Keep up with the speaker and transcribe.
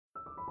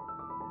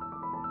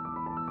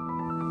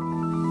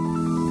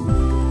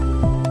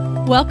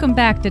Welcome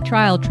back to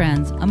Trial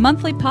Trends, a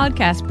monthly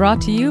podcast brought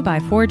to you by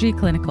 4G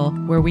Clinical,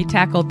 where we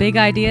tackle big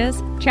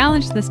ideas,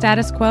 challenge the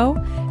status quo,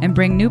 and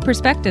bring new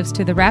perspectives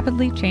to the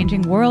rapidly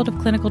changing world of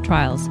clinical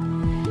trials.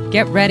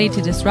 Get ready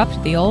to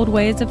disrupt the old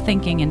ways of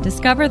thinking and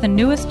discover the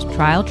newest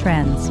trial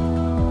trends.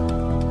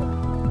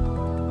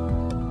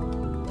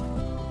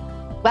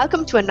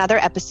 Welcome to another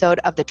episode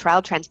of the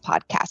Trial Trends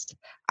podcast.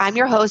 I'm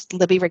your host,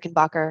 Libby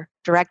Rickenbacher,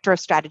 Director of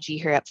Strategy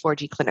here at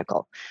 4G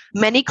Clinical.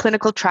 Many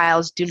clinical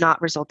trials do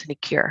not result in a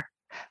cure,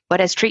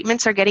 but as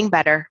treatments are getting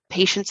better,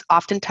 patients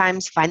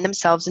oftentimes find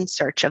themselves in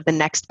search of the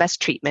next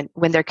best treatment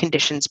when their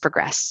conditions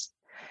progress.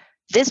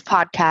 This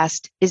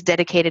podcast is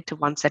dedicated to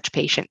one such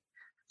patient,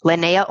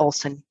 Linnea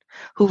Olson,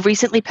 who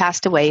recently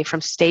passed away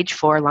from stage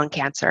 4 lung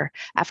cancer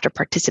after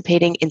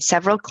participating in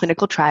several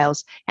clinical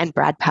trials and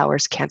Brad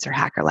Powers Cancer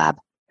Hacker Lab.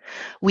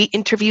 We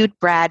interviewed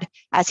Brad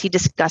as he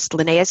discussed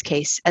Linnea's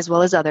case, as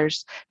well as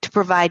others, to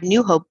provide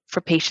new hope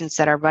for patients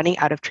that are running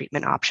out of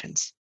treatment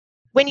options.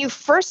 When you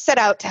first set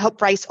out to help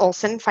Bryce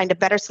Olson find a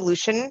better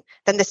solution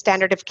than the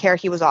standard of care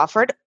he was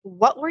offered,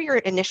 what were your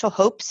initial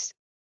hopes?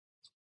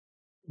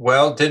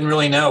 Well, didn't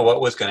really know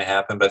what was going to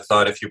happen, but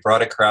thought if you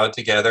brought a crowd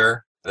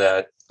together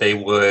that they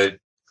would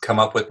come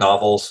up with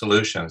novel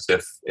solutions.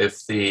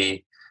 If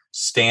the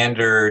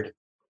standard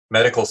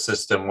medical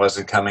system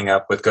wasn't coming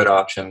up with good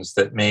options,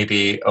 that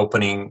maybe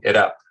opening it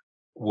up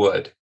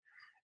would.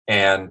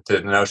 And the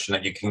notion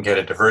that you can get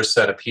a diverse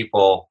set of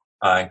people,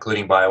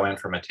 including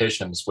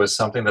bioinformaticians, was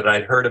something that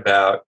I'd heard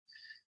about.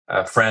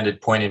 A friend had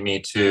pointed me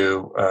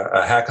to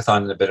a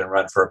hackathon that had been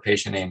run for a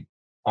patient named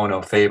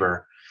Ono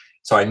Faber.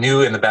 So I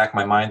knew in the back of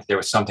my mind that there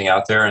was something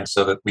out there, and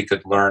so that we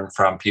could learn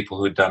from people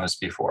who'd done this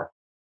before.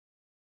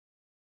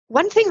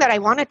 One thing that I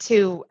wanted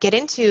to get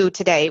into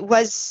today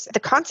was the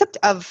concept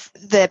of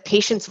the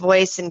patient's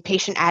voice and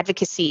patient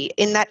advocacy,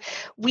 in that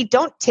we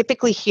don't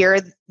typically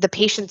hear the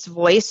patient's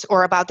voice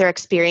or about their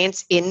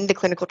experience in the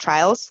clinical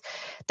trials.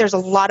 There's a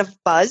lot of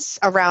buzz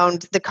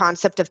around the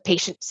concept of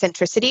patient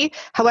centricity.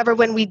 However,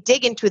 when we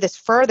dig into this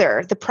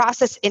further, the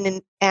process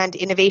and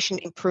innovation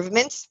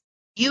improvements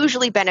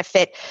usually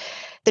benefit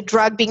the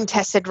drug being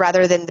tested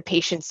rather than the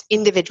patient's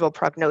individual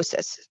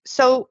prognosis.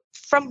 So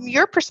from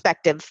your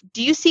perspective,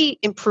 do you see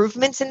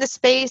improvements in the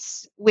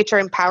space which are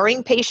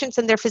empowering patients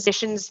and their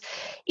physicians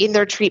in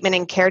their treatment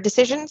and care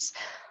decisions?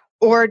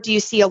 Or do you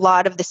see a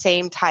lot of the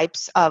same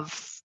types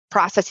of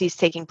processes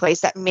taking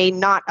place that may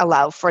not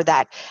allow for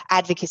that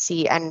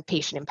advocacy and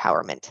patient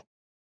empowerment?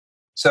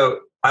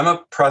 So I'm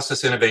a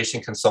process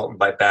innovation consultant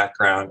by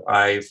background.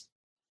 I've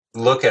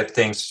look at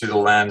things through the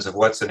lens of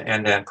what's an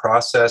end-to-end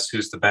process,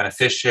 who's the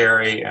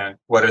beneficiary, and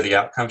what are the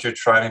outcomes you're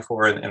striving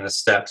for, and the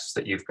steps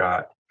that you've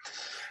got.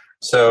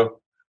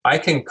 So I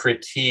can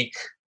critique.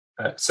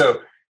 I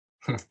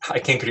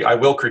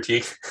will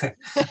critique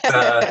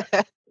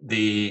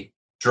the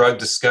drug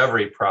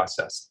discovery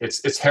process.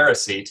 It's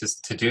heresy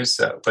to do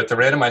so, but the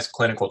randomized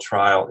clinical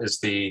trial is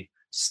the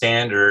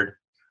standard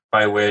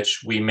by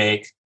which we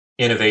make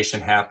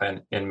innovation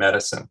happen in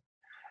medicine,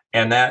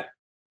 and that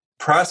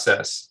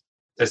process,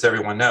 as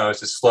everyone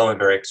knows, is slow and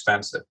very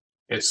expensive.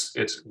 It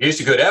gives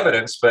you good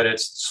evidence, but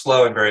it's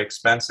slow and very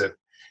expensive.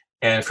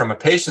 And from a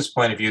patient's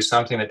point of view,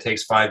 something that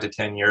takes 5 to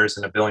 10 years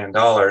and $1 billion,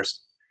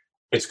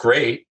 it's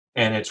great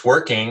and it's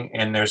working,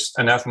 and there's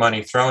enough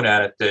money thrown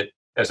at it that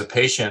as a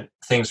patient,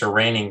 things are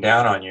raining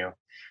down on you.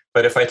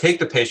 But if I take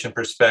the patient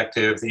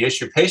perspective, the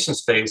issue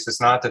patients face is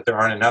not that there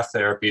aren't enough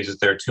therapies, that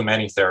there are too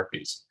many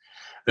therapies.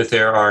 That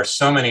there are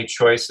so many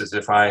choices.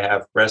 If I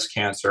have breast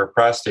cancer or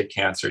prostate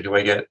cancer, do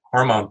I get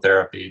hormone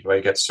therapy? Do I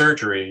get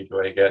surgery?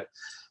 Do I get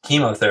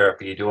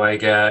chemotherapy? Do I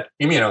get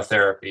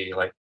immunotherapy?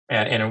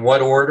 And in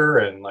what order?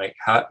 And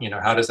how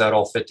does that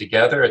all fit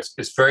together?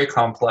 It's very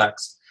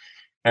complex.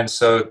 And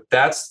so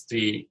that's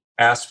the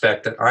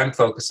aspect that I'm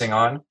focusing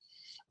on.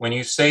 When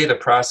you say the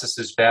process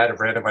is bad of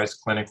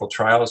randomized clinical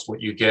trials,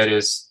 what you get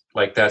is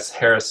that's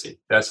heresy.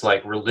 That's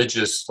like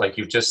religious, like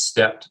you've just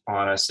stepped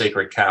on a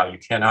sacred cow. You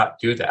cannot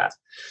do that.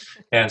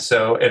 And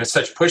it's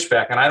such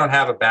pushback. And I don't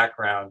have a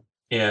background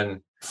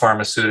in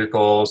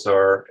pharmaceuticals,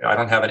 or I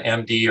don't have an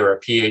MD or a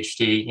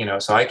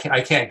PhD, so I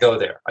can't go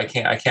there. I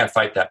can't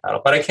fight that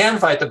battle. But I can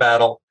fight the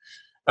battle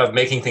of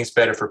making things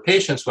better for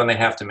patients when they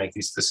have to make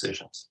these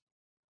decisions.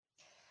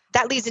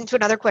 That leads into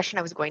another question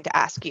I was going to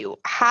ask you.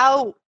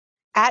 How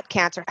at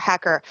Cancer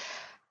Hacker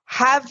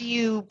have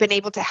you been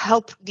able to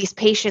help these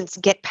patients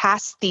get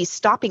past these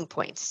stopping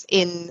points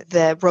in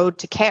the road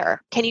to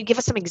care? Can you give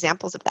us some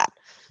examples of that?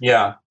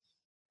 Yeah,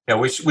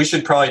 we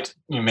should probably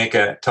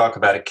talk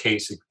about a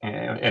case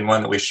and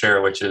one that we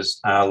share, which is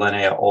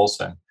Linnea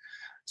Olson.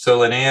 So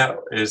Linnea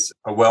is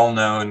a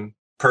well-known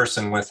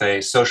person with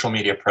a social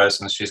media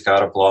presence. She's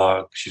got a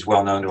blog. She's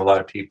well-known to a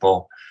lot of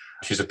people.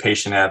 She's a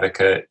patient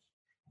advocate.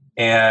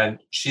 And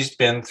she's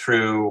been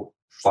through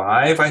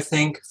 5, I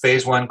think,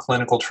 phase 1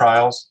 clinical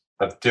trials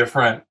of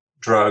different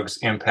drugs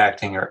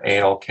impacting her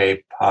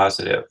ALK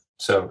positive.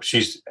 So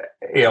she's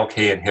ALK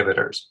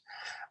inhibitors,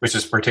 which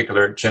is a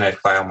particular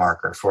genetic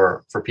biomarker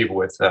for people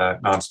with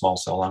non-small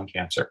cell lung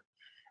cancer.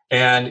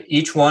 And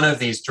each one of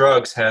these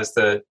drugs has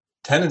the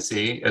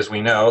tendency, as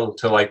we know,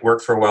 to like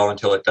work for a while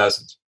until it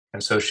doesn't.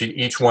 And so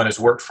each one has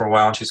worked for a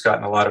while, and she's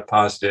gotten a lot of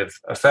positive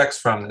effects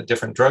from the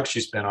different drugs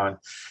she's been on.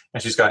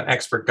 And she's gotten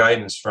expert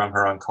guidance from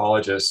her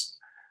oncologist.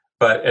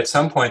 But at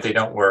some point they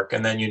don't work,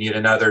 and then you need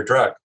another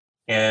drug.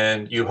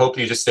 And you hope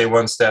you just stay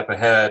one step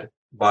ahead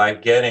by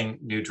getting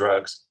new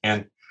drugs.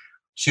 And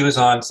she was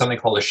on something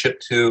called a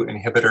SHP2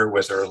 inhibitor,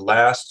 was her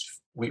last.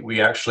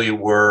 We actually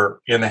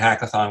were in the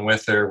hackathon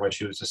with her when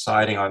she was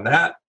deciding on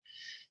that.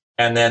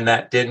 And then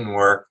that didn't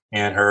work.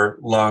 And her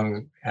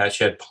lung,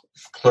 she had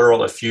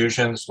pleural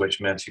effusions,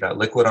 which meant she got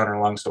liquid on her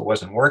lungs, so it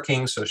wasn't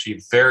working. So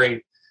she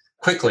very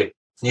quickly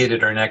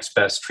needed her next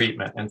best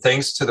treatment. And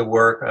thanks to the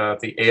work of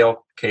the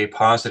ALK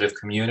positive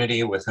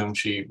community with whom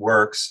she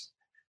works,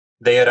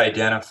 they had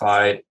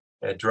identified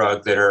a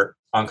drug that her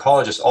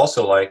oncologist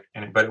also liked,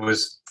 but it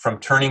was from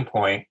Turning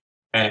Point,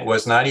 and it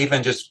was not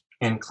even just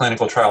in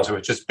clinical trials. It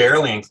was just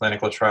barely in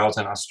clinical trials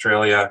in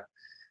Australia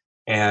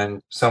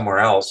and somewhere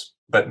else,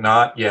 but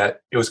not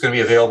yet. It was going to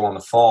be available in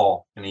the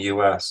fall in the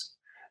US.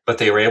 But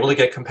they were able to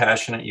get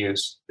compassionate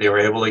use. They were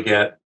able to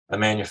get a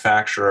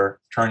manufacturer,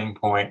 Turning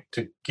Point,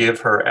 to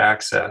give her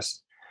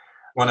access.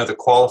 One of the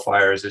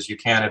qualifiers is you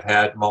can't have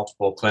had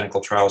multiple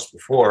clinical trials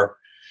before.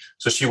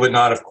 So she would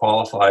not have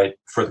qualified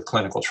for the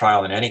clinical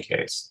trial in any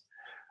case.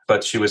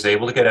 But she was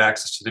able to get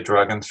access to the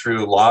drug, and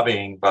through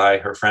lobbying by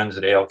her friends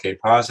at ALK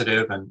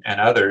Positive and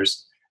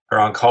others, her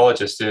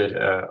oncologist did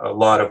a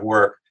lot of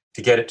work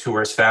to get it to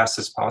her as fast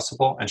as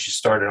possible. And she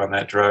started on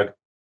that drug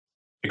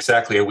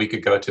exactly a week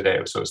ago today.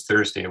 So it was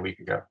Thursday a week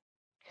ago.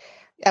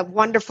 A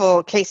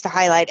wonderful case to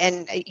highlight.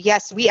 And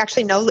yes, we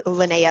actually know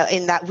Linnea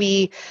in that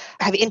we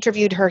have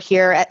interviewed her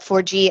here at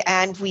 4G,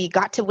 and we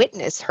got to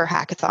witness her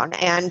hackathon.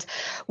 And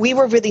we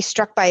were really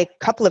struck by a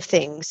couple of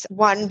things.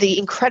 One, the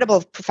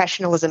incredible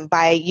professionalism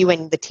by you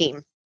and the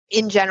team.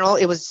 In general,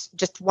 it was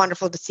just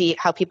wonderful to see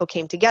how people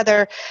came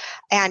together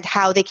and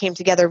how they came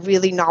together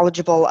really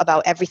knowledgeable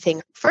about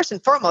everything, first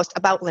and foremost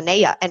about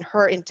Linnea and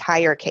her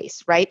entire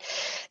case, right?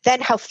 Then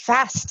how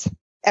fast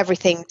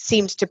everything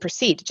seemed to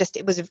proceed.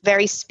 It was a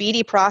very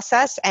speedy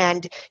process,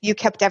 and you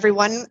kept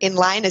everyone in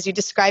line, as you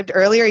described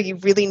earlier. You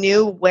really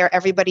knew where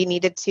everybody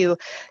needed to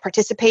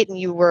participate, and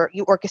you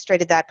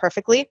orchestrated that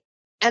perfectly.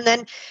 And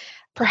then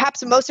perhaps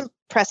the most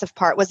impressive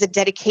part was the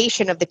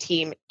dedication of the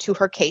team to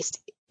her case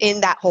in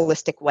that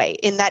holistic way,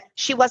 in that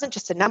she wasn't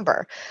just a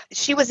number.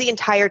 She was the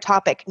entire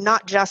topic,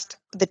 not just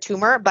the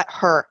tumor, but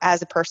her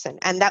as a person.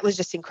 And that was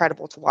just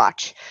incredible to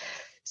watch.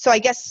 So I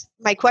guess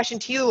my question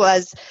to you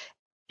was,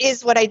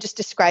 is what I just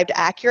described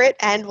accurate?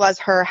 And was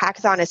her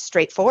hackathon as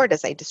straightforward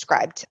as I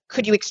described?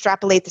 Could you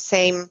extrapolate the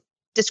same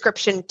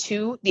description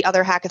to the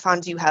other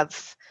hackathons you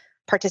have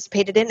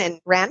participated in and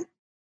ran?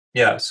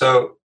 Yeah,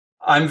 so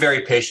I'm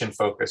very patient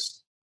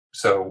focused.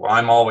 So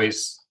I'm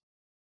always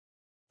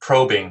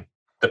probing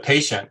the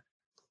patient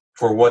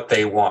for what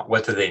they want.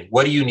 What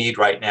do you need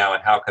right now?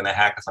 And how can the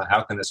hackathon,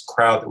 how can this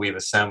crowd that we've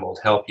assembled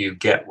help you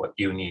get what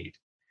you need?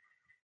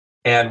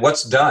 And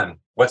what's done?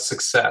 What's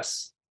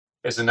success?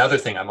 Is another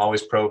thing I'm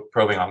always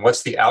probing on.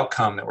 What's the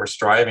outcome that we're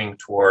striving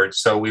towards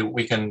so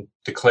we can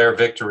declare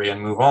victory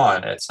and move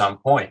on at some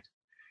point?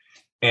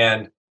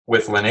 And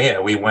with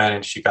Linnea, we went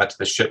and she got to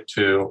the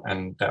SHP2,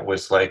 and that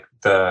was like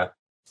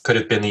could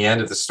have been the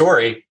end of the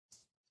story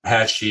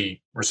had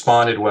she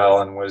responded well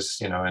and was,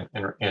 in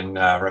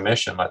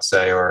remission, let's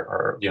say,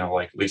 or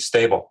like at least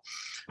stable.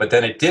 But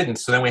then it didn't.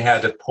 So then we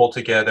had to pull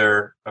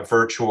together a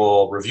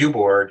virtual review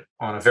board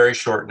on a very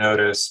short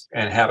notice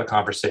and have a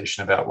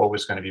conversation about what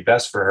was going to be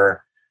best for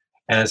her.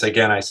 And as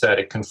again, I said,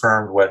 it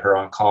confirmed what her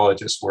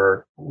oncologists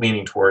were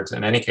leaning towards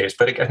in any case.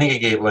 But I think it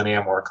gave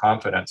Linnea more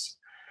confidence.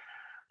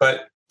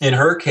 But in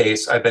her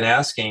case, I've been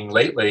asking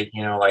lately,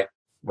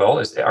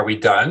 are we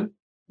done?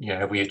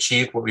 Have we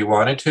achieved what we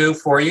wanted to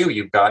for you?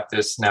 You've got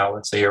this now,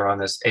 let's say you're on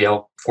this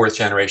fourth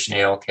generation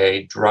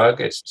ALK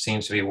drug. It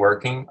seems to be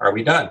working. Are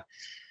we done?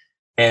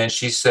 And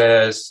she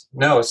says,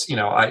 no,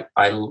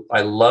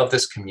 I love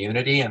this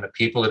community and the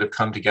people that have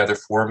come together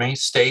for me.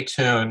 Stay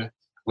tuned.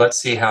 Let's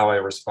see how I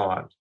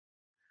respond.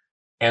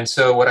 And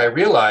so what I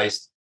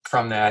realized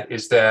from that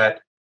is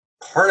that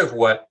part of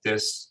what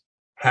this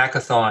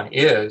hackathon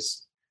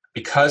is,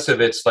 because of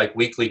its like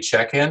weekly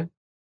check-in,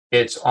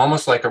 it's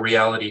almost like a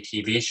reality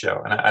TV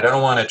show. And I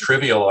don't want to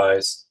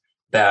trivialize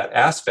that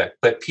aspect,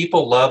 but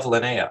people love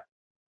Linnea.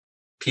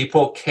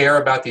 People care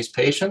about these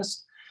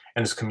patients,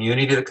 and this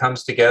community that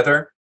comes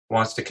together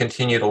wants to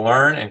continue to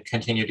learn and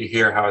continue to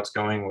hear how it's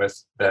going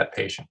with that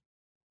patient.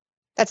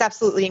 That's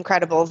absolutely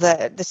incredible,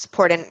 the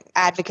support and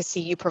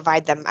advocacy you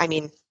provide them. I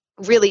mean,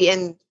 really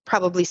in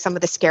probably some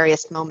of the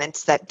scariest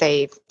moments that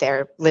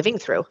they're living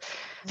through.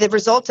 The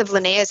result of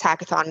Linnea's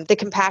hackathon, the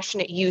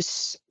compassionate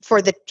use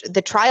for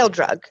the trial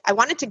drug, I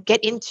wanted to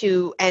get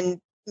into and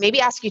maybe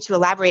ask you to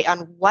elaborate on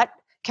what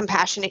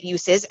compassionate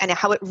use is and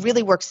how it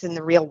really works in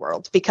the real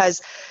world,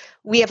 because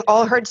we have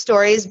all heard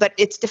stories, but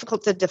it's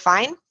difficult to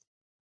define.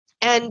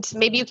 And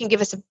maybe you can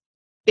give us a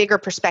bigger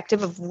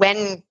perspective of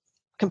when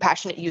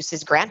compassionate use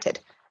is granted.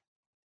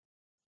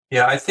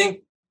 Yeah, I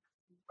think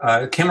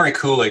Kim Marie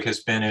Kulig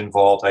has been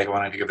involved. I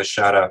wanted to give a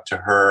shout out to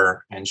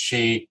her, and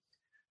she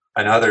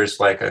and others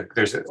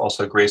there's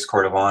also Grace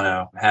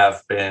Cordovano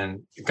have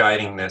been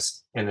guiding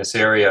this in this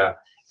area,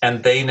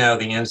 and they know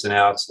the ins and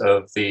outs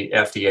of the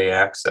FDA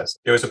access.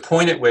 There was a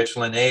point at which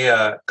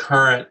Linnea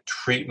current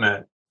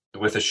treatment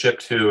with a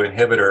SHP2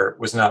 inhibitor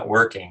was not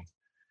working,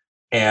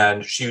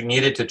 and she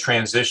needed to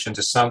transition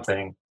to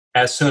something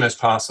as soon as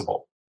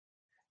possible.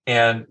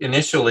 And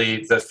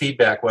initially, the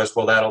feedback was,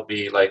 well, that'll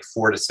be like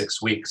 4 to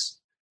 6 weeks.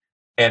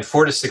 And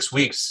 4 to 6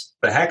 weeks,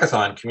 the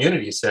hackathon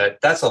community said,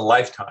 that's a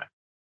lifetime.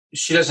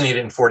 She doesn't need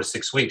it in 4 to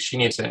 6 weeks. She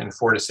needs it in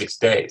 4 to 6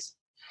 days.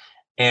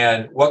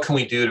 And what can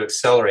we do to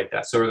accelerate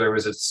that? So there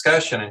was a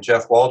discussion, and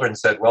Jeff Waldron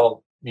said,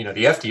 well, the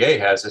FDA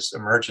has this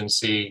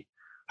emergency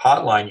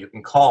hotline you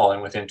can call,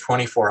 and within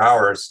 24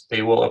 hours,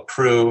 they will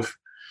approve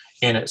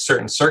in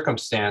certain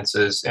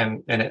circumstances.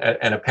 And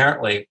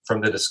apparently, from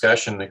the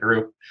discussion in the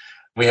group,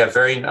 we have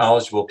very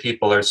knowledgeable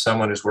people. There's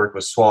someone who's worked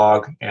with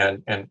SWOG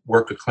and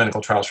worked with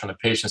clinical trials from the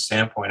patient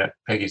standpoint at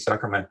Peggy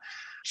Zuckerman.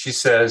 She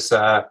says,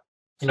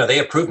 they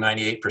approved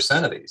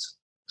 98% of these.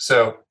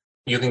 So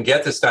you can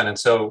get this done. And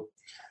so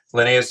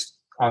Linnea's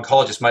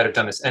oncologist might have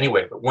done this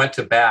anyway, but went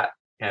to bat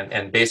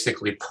and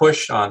basically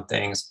pushed on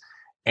things.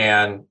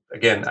 And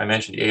again, I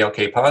mentioned the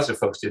ALK positive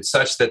folks did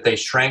such that they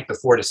shrank the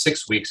 4 to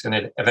 6 weeks, and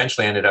it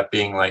eventually ended up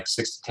being like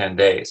 6 to 10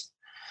 days.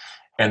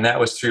 And that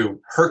was through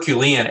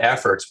Herculean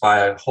efforts by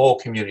a whole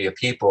community of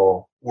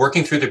people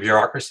working through the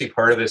bureaucracy.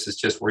 Part of this is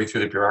just working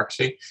through the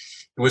bureaucracy.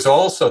 It was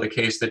also the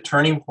case that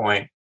Turning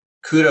Point,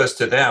 kudos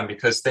to them,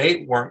 because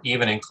they weren't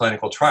even in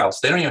clinical trials.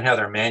 They don't even have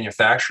their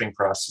manufacturing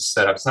process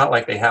set up. It's not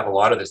like they have a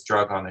lot of this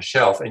drug on the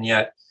shelf, and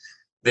yet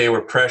they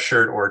were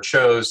pressured or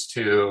chose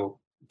to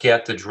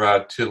get the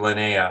drug to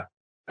Linnea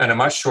in a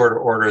much shorter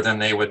order than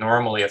they would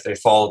normally if they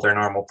followed their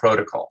normal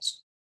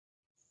protocols.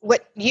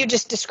 What you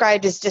just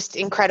described is just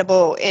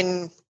incredible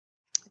in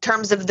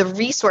terms of the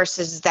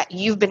resources that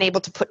you've been able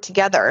to put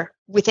together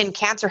within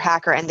Cancer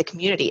Hacker and the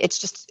community. It's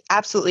just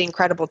absolutely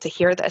incredible to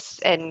hear this,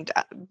 and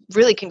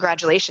really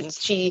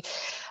congratulations. She,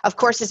 of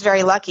course, is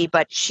very lucky,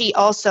 but she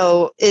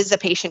also is a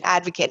patient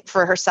advocate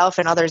for herself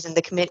and others in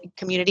the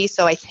community.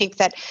 So I think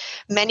that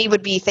many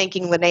would be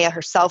thanking Linnea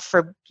herself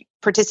for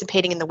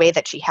participating in the way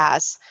that she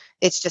has.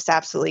 It's just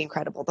absolutely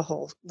incredible, the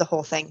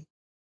whole thing.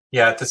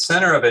 Yeah, at the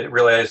center of it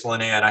really is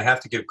Linnea, and I have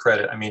to give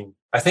credit. I mean,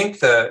 I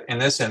think in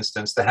this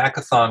instance, the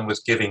hackathon was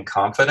giving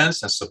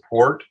confidence and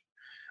support,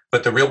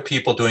 but the real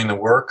people doing the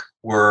work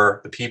were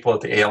the people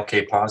at the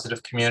ALK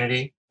positive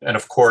community, and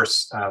of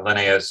course,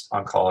 Linnea's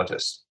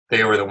oncologists.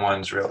 They were the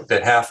ones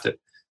that have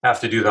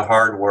to do the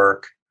hard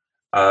work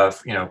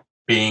of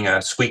being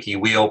a squeaky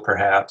wheel,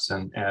 perhaps,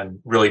 and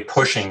really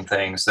pushing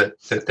things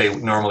that they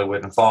normally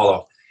wouldn't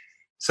follow.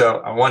 So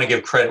I want to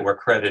give credit where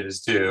credit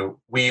is due.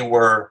 We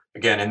were,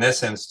 again, in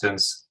this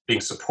instance,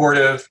 being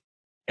supportive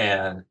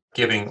and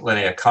giving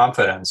Linnea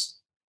confidence,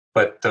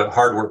 but the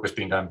hard work was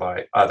being done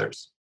by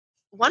others.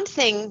 One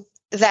thing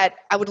that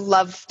I would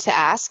love to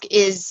ask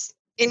is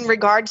in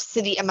regards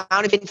to the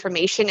amount of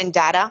information and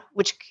data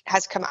which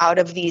has come out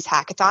of these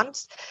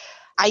hackathons.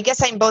 I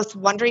guess I'm both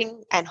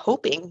wondering and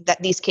hoping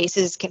that these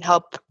cases can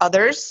help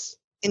others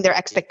in their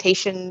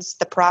expectations,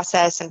 the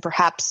process, and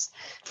perhaps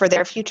for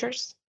their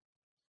futures.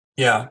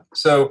 Yeah,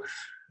 so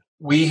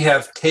we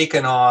have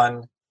taken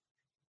on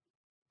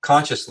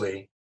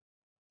consciously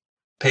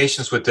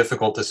patients with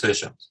difficult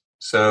decisions.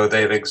 So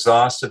they've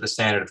exhausted the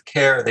standard of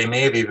care. They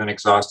may have even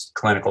exhausted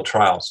clinical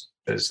trials,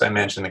 as I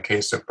mentioned in the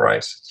case of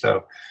Bryce.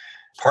 So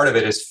part of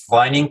it is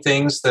finding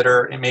things that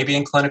are maybe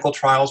in clinical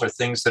trials or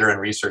things that are in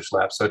research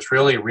labs. So it's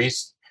really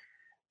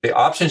the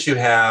options you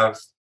have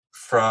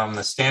from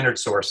the standard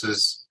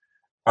sources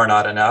are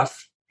not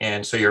enough.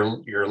 And so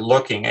you're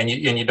looking, and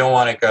you don't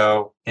want to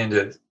go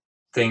into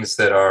things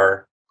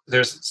that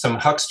there's some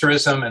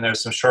hucksterism and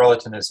there's some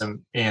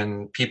charlatanism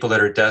in people that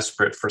are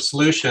desperate for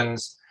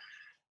solutions.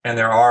 And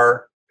there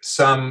are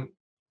some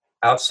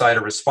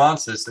outsider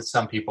responses that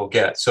some people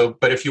get. So,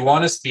 but if you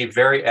want us to be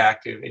very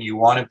active and you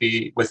want to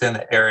be within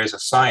the areas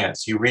of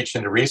science, you reach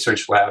into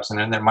research labs, and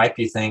then there might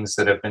be things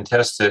that have been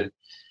tested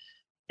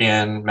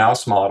in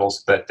mouse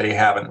models, but they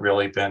haven't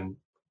really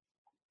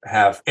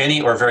have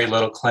any or very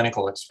little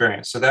clinical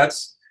experience. So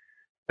that's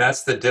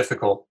the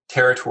difficult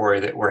territory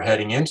that we're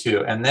heading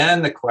into. And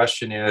then the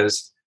question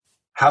is,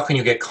 how can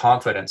you get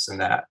confidence in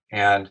that?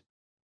 And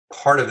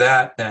part of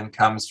that then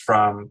comes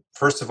from,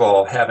 first of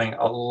all, having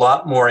a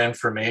lot more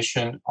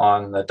information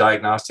on the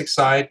diagnostic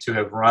side to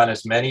have run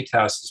as many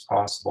tests as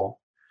possible.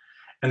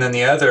 And then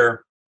the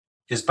other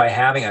is by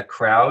having a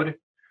crowd.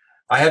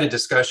 I had a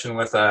discussion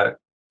with a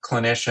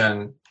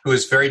clinician who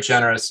is very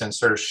generous in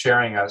sort of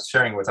sharing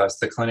with us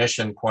the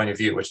clinician point of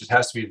view, which it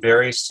has to be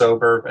very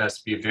sober, it has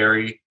to be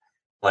very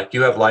like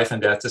you have life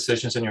and death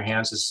decisions in your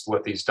hands. This is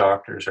what these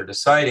doctors are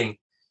deciding.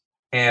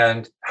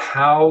 And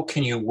how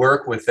can you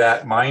work with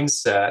that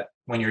mindset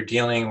when you're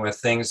dealing with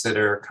things that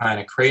are kind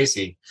of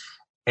crazy?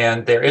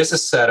 And there is a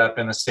setup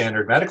in the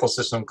standard medical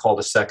system called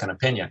a second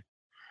opinion.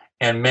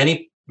 And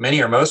many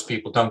or most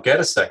people don't get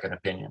a second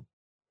opinion.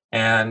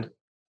 And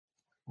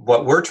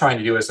what we're trying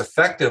to do is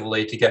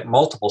effectively to get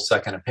multiple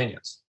second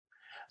opinions.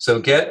 So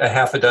get a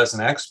half a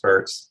dozen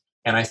experts.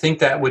 And I think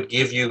that would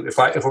give you, if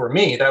it were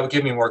me, that would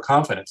give me more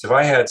confidence. If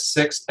I had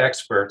 6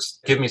 experts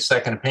give me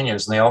second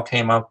opinions and they all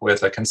came up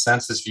with a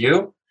consensus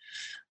view,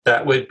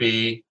 that would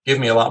give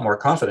me a lot more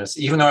confidence.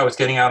 Even though I was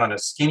getting out on a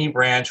skinny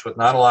branch with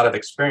not a lot of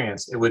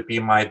experience, it would be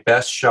my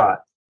best shot.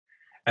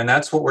 And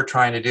that's what we're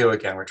trying to do.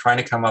 Again, we're trying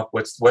to come up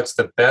with what's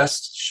the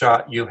best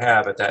shot you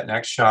have at that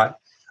next shot,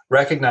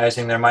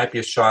 recognizing there might be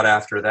a shot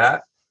after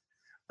that.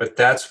 But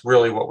that's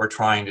really what we're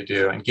trying to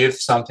do, and give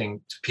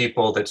something to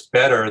people that's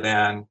better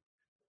than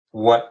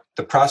what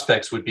the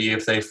prospects would be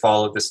if they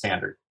followed the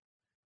standard.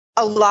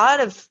 A lot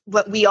of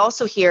what we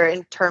also hear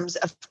in terms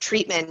of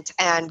treatment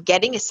and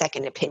getting a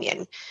second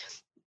opinion,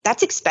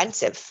 that's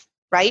expensive,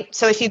 right?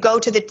 So if you go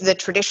to the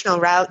traditional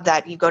route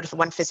that you go to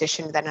one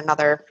physician, then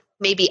another,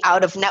 maybe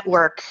out of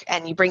network,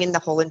 and you bring in the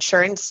whole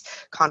insurance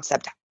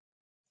concept,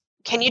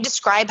 can you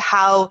describe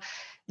how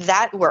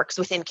that works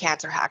within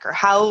Cancer Hacker?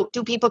 How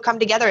do people come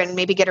together and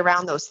maybe get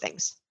around those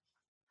things?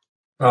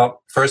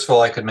 Well, first of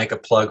all, I could make a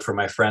plug for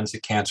my friends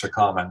at Cancer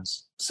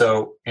Commons.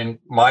 So in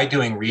my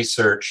doing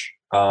research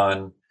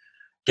on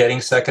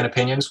getting second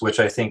opinions, which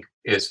I think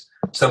is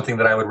something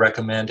that I would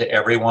recommend to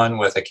everyone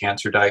with a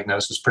cancer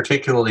diagnosis,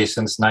 particularly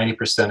since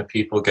 90% of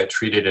people get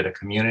treated at a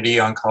community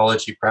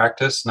oncology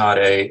practice, not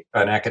an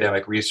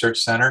academic research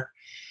center,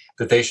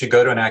 that they should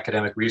go to an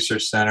academic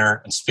research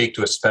center and speak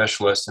to a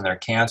specialist in their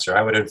cancer.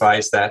 I would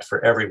advise that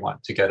for everyone,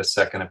 to get a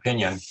second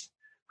opinion.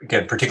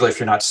 Again, particularly if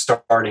you're not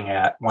starting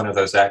at one of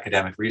those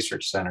academic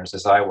research centers,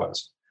 as I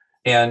was.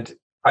 And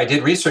I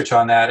did research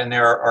on that, and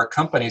there are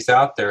companies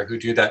out there who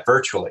do that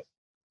virtually,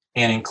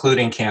 and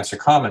including Cancer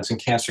Commons,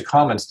 and Cancer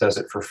Commons does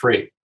it for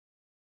free.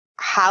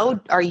 How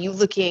are you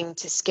looking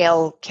to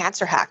scale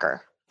Cancer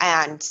Hacker?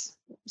 And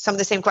some of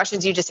the same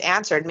questions you just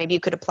answered, maybe you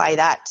could apply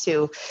that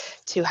to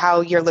how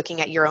you're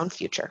looking at your own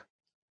future.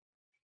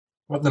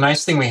 Well, the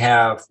nice thing we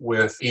have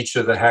with each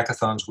of the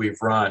hackathons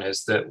we've run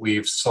is that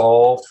we've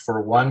solved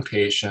for one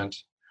patient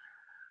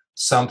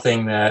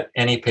something that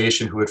any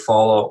patient who would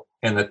follow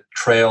in the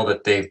trail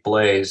that they've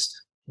blazed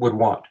would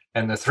want.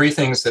 And the 3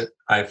 things that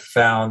I've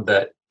found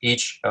that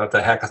each of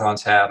the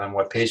hackathons have and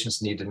what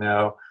patients need to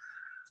know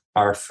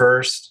are,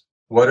 first,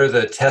 what are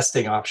the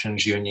testing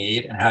options you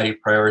need and how do you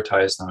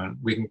prioritize them? And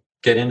we can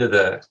get into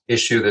the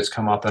issue that's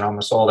come up in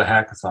almost all the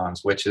hackathons,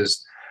 which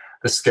is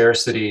the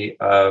scarcity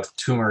of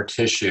tumor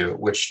tissue,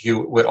 which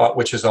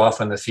is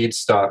often the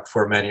feedstock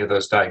for many of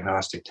those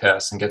diagnostic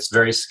tests, and gets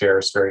very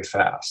scarce very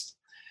fast.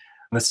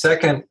 And the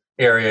second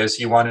area is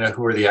you want to know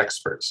who are the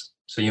experts.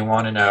 So you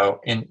want to know,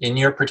 in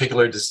your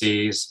particular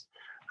disease,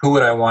 who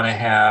would I want to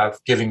have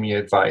giving me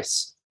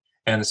advice?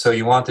 And so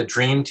you want the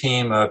dream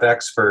team of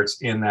experts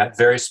in that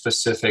very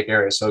specific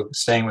area. So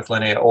staying with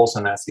Linnea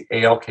Olson, that's the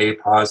ALK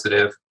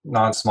positive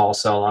non-small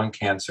cell lung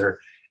cancer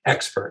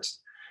experts.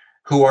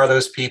 Who are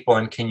those people,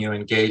 and can you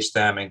engage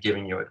them in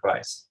giving you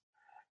advice?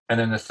 And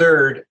then the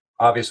third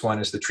obvious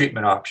one is the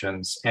treatment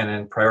options and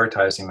then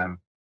prioritizing them.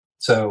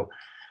 So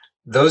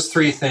those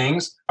 3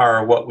 things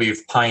are what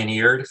we've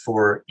pioneered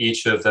for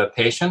each of the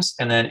patients.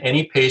 And then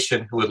any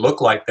patient who would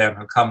look like them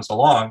who comes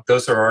along,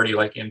 those are already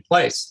in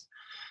place.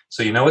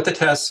 So you know what the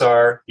tests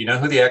are, you know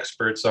who the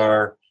experts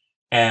are,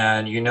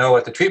 and you know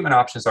what the treatment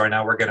options are.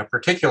 Now we're going to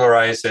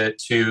particularize it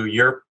to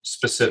your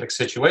specific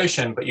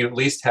situation, but you at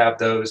least have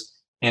those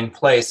in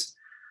place.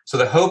 So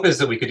the hope is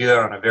that we could do that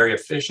on a very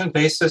efficient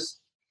basis,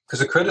 because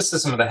the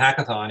criticism of the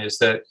hackathon is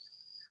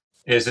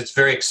it's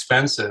very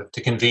expensive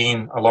to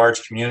convene a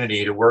large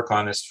community to work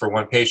on this for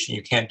one patient.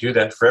 You can't do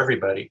that for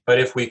everybody. But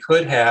if we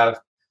could have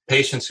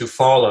patients who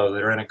follow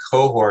that are in a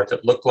cohort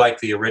that look like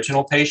the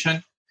original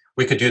patient,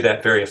 we could do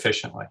that very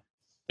efficiently.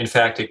 In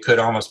fact, it could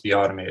almost be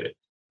automated.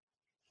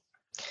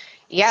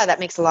 Yeah, that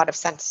makes a lot of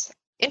sense.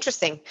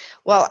 Interesting.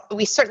 Well,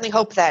 we certainly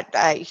hope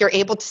that you're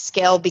able to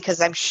scale, because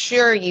I'm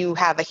sure you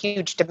have a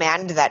huge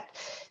demand.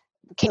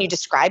 Can you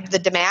describe the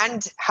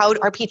demand? How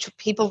are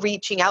people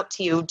reaching out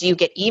to you? Do you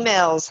get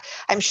emails?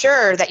 I'm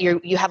sure that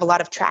you have a lot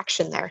of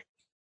traction there.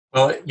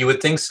 Well, you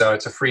would think so.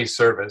 It's a free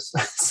service.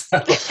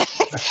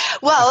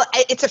 Well,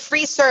 it's a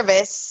free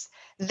service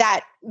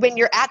that, when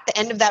you're at the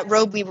end of that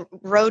road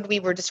we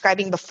were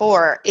describing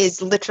before,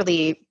 is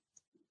literally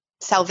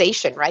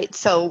salvation, right?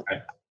 So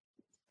right.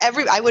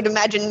 I would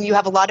imagine you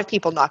have a lot of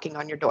people knocking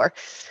on your door.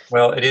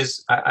 Well, it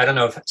is. I don't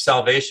know if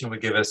salvation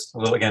would give us a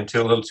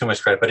little too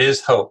much credit, but it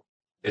is hope.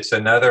 It's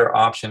another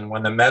option.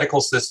 When the medical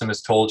system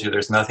has told you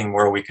there's nothing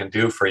more we can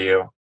do for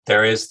you,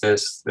 there is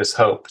this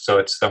hope. So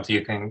it's something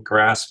you can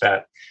grasp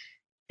at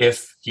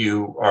if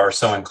you are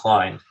so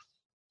inclined.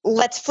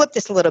 Let's flip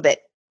this a little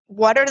bit.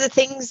 What are the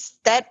things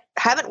that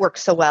haven't worked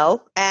so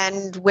well,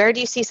 and where do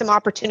you see some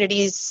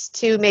opportunities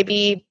to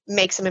maybe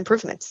make some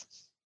improvements?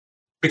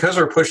 Because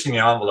we're pushing the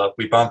envelope,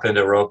 we bump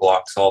into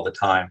roadblocks all the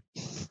time.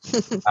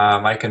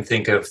 I can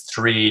think of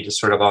 3 just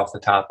sort of off the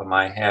top of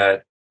my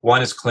head.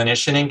 One is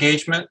clinician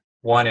engagement.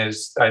 One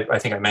is, I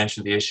think I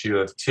mentioned the issue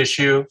of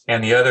tissue.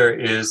 And the other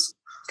is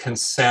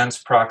consents,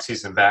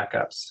 proxies, and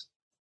backups.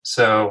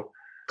 So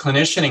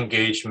clinician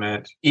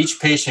engagement, each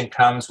patient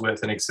comes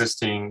with an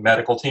existing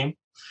medical team,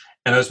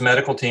 and those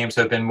medical teams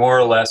have been more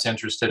or less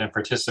interested in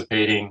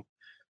participating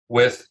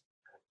with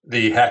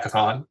the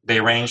hackathon.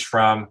 They range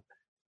from,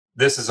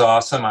 this is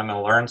awesome, I'm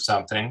going to learn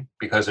something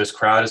because this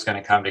crowd is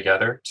going to come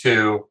together,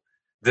 to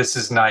this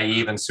is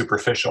naive and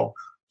superficial,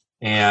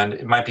 and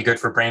it might be good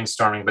for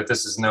brainstorming, but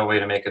this is no way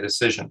to make a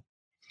decision.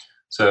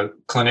 So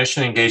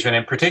clinician engagement,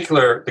 in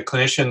particular, the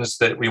clinicians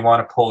that we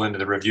want to pull into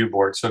the review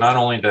board. So not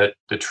only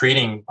the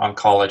treating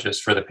oncologist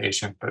for the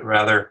patient, but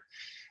rather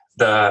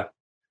the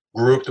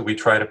group that we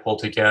try to pull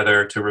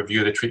together to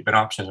review the treatment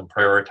options and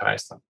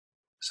prioritize them.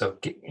 So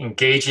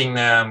engaging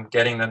them,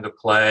 getting them to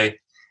play,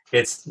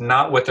 it's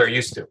not what they're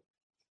used to.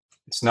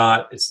 It's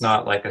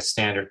not like a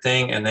standard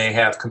thing, and they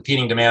have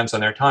competing demands on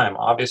their time.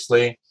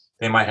 Obviously,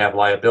 they might have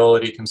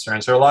liability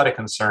concerns. There are a lot of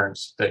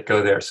concerns that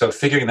go there. So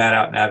figuring that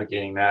out,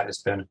 navigating that has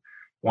been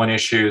one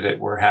issue that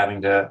we're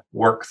having to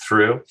work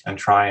through and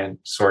try and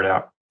sort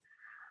out.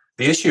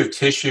 The issue of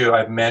tissue,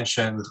 I've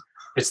mentioned,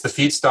 it's the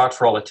feedstock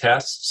for all the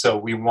tests. So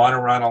we want to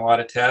run a lot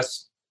of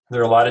tests.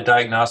 There are a lot of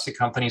diagnostic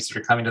companies that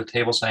are coming to the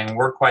table saying,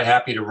 we're quite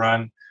happy to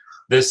run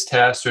this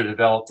test or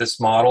develop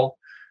this model.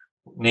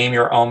 Name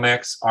your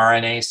omics,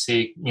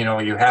 RNA-seq,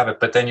 you have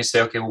it. But then you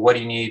say, okay, well, what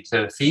do you need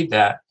to feed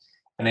that?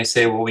 And they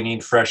say, well, we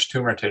need fresh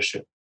tumor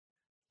tissue.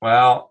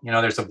 Well,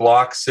 there's a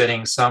block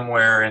sitting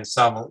somewhere in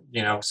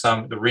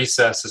the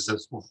recesses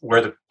of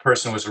where the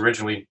person was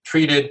originally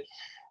treated.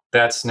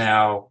 That's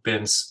now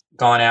been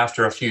gone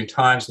after a few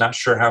times. Not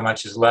sure how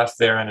much is left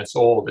there, and it's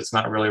old. It's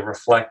not really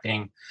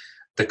reflecting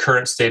the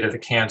current state of the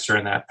cancer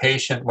in that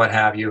patient, what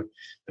have you.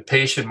 The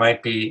patient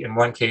might be, in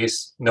one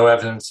case, no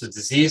evidence of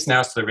disease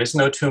now, so there is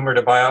no tumor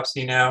to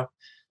biopsy now,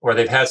 or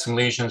they've had some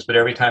lesions, but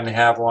every time they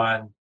have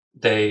one,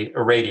 they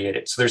irradiate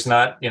it. So there's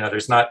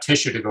not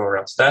tissue to go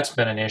around. So that's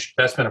been an issue.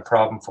 That's been a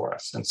problem for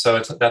us. And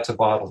so that's a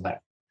bottleneck.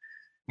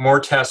 More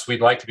tests we'd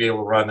like to be able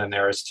to run than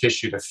there is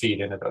tissue to feed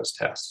into those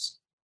tests.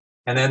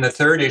 And then the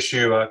third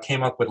issue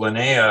came up with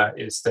Linnea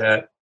is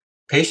that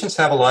patients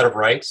have a lot of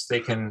rights.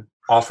 They can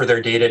offer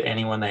their data to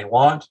anyone they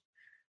want.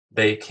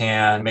 They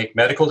can make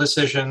medical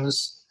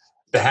decisions.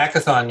 The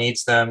hackathon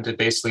needs them to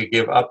basically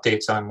give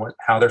updates on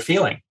how they're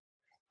feeling.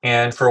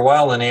 And for a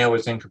while, Linnea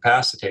was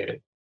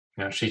incapacitated.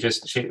 She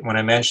when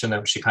I mentioned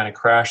that she kind of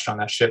crashed on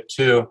that ship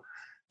too,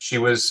 she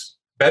was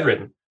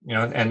bedridden,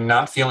 and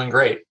not feeling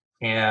great.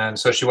 And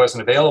so she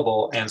wasn't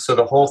available. And so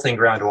the whole thing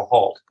ground to a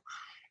halt.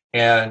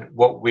 And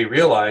what we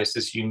realized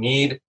is you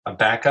need a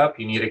backup,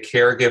 you need a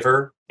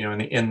caregiver.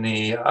 In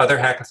the other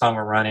hackathon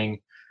we're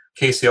running,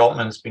 Casey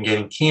Altman's been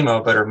getting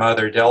chemo, but her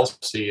mother,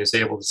 Delcy, is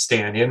able to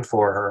stand in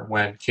for her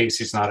when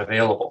Casey's not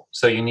available.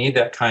 So you need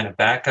that kind of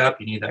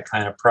backup, you need that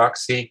kind of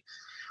proxy.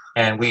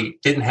 And we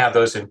didn't have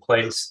those in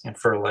place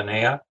for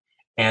Linnea,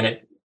 and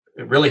it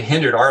really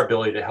hindered our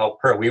ability to help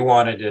her. We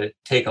wanted to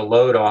take a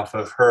load off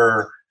of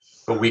her,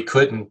 but we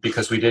couldn't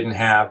because we didn't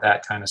have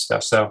that kind of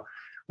stuff. So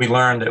we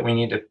learned that we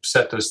need to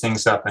set those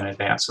things up in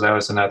advance. So that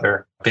was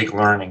another big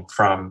learning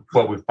from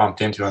what we've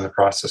bumped into in the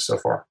process so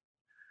far.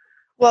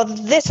 Well,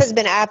 this has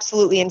been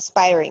absolutely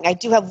inspiring. I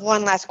do have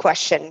one last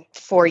question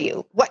for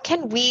you. What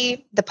can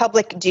we, the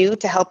public, do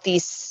to help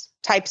these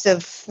types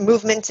of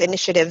movements,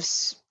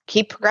 initiatives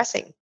keep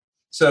progressing?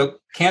 So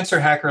Cancer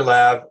Hacker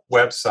Lab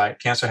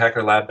website,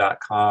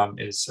 cancerhackerlab.com,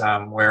 is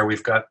where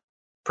we've got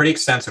pretty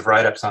extensive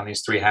write-ups on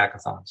these 3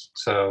 hackathons.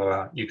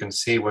 So you can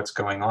see what's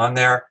going on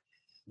there.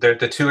 The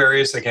 2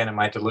 areas, again, in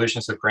my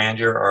delusions of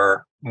grandeur,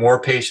 are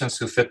more patients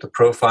who fit the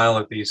profile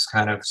of these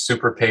kind of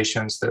super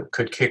patients that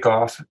could kick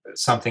off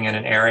something in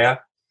an area.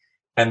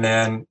 And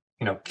then,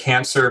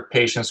 cancer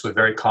patients with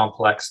very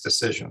complex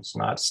decisions,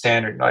 not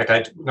standard,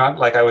 not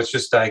like I was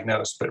just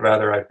diagnosed, but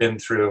rather I've been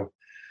through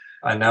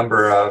a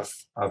number of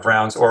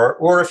rounds,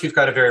 or if you've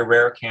got a very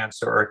rare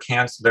cancer or a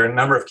cancer, there are a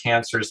number of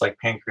cancers like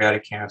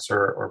pancreatic cancer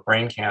or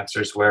brain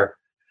cancers where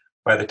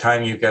by the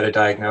time you get a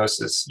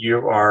diagnosis,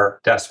 you are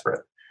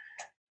desperate.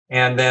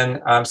 And then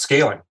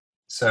scaling.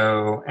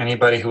 So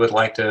anybody who would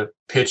like to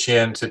pitch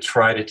in to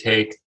try to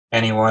take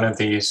any one of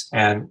these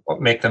and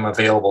make them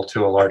available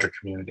to a larger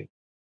community.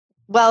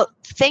 Well,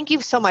 thank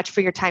you so much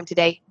for your time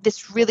today.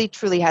 This really,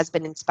 truly has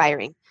been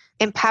inspiring.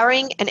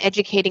 Empowering and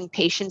educating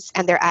patients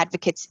and their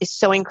advocates is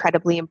so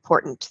incredibly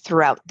important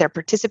throughout their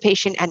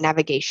participation and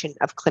navigation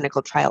of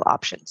clinical trial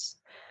options.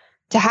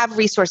 To have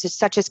resources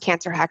such as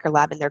Cancer Hacker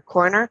Lab in their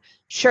corner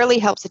surely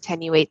helps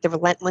attenuate the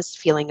relentless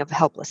feeling of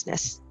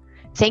helplessness.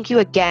 Thank you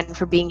again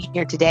for being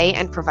here today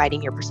and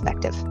providing your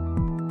perspective.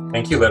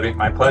 Thank you, Libby.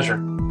 My pleasure.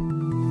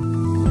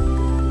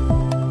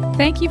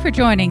 Thank you for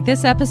joining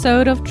this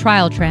episode of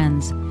Trial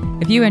Trends.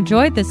 If you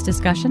enjoyed this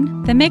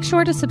discussion, then make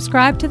sure to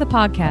subscribe to the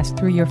podcast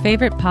through your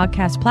favorite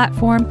podcast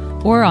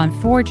platform or on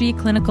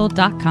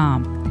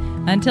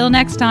 4gclinical.com. Until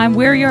next time,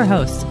 we're your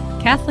hosts,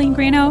 Kathleen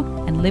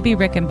Greeno and Libby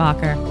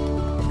Rickenbacker.